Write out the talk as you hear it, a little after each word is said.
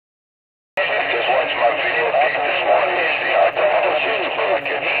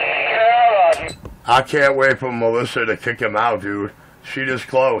I can't wait for Melissa to kick him out, dude. She this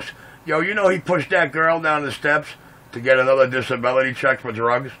close. Yo, you know he pushed that girl down the steps to get another disability check for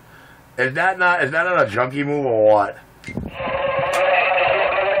drugs? Is that not a junkie move or what?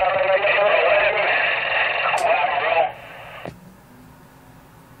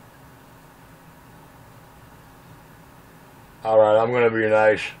 Alright, I'm gonna be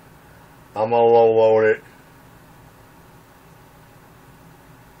nice. I'm gonna load it.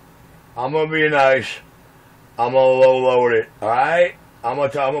 I'm gonna be nice. I'm gonna load it. Alright? I'm gonna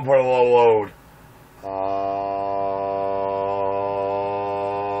put a low load.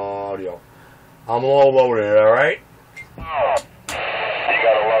 Audio. I'm low loading it, alright? You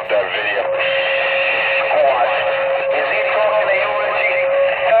gotta love that video. Is he talking to you,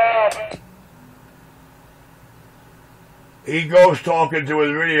 Richie? He goes talking to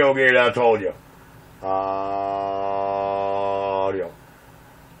his video game, I told you. Audio.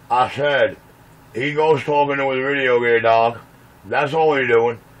 I said, he goes talking to his video game, dog. That's all he's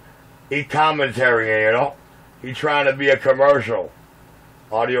doing. He commentating, you know. He trying to be a commercial.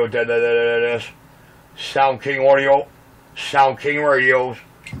 Audio, this. Sound King Audio. Sound King Radios.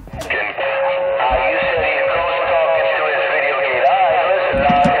 You said he goes talking to his video game. Listen,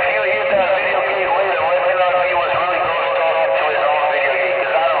 if you hear that video game later, let me know if he was really goes talking to his own video game,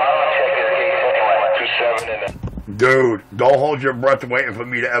 because I don't check his games anyway. 27 in the... Dude, don't hold your breath waiting for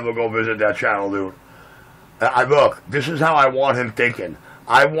me to ever go visit that channel, dude. Look, this is how I want him thinking.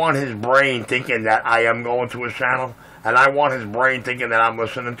 I want his brain thinking that I am going to his channel, and I want his brain thinking that I'm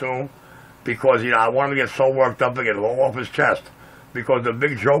listening to him, because, you know, I want him to get so worked up and get it all off his chest, because the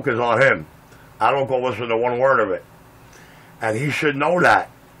big joke is on him. I don't go listen to one word of it. And he should know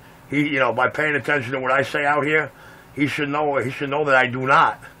that. He, you know, by paying attention to what I say out here, he should know that I do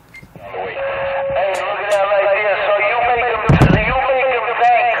not.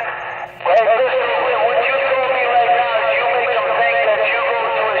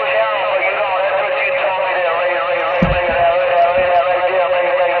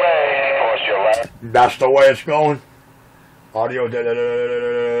 That's the way it's going. Audio.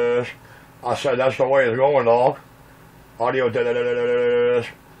 I said that's the way it's going, dog. Audio. I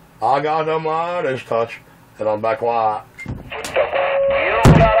got the Midas touch, and I'm back quiet. You got the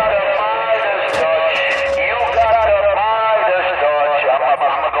Midas touch. You got the Midas touch.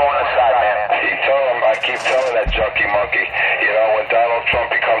 I'm going aside, man. I keep telling that junkie monkey, you know, when Donald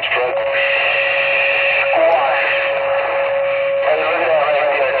Trump becomes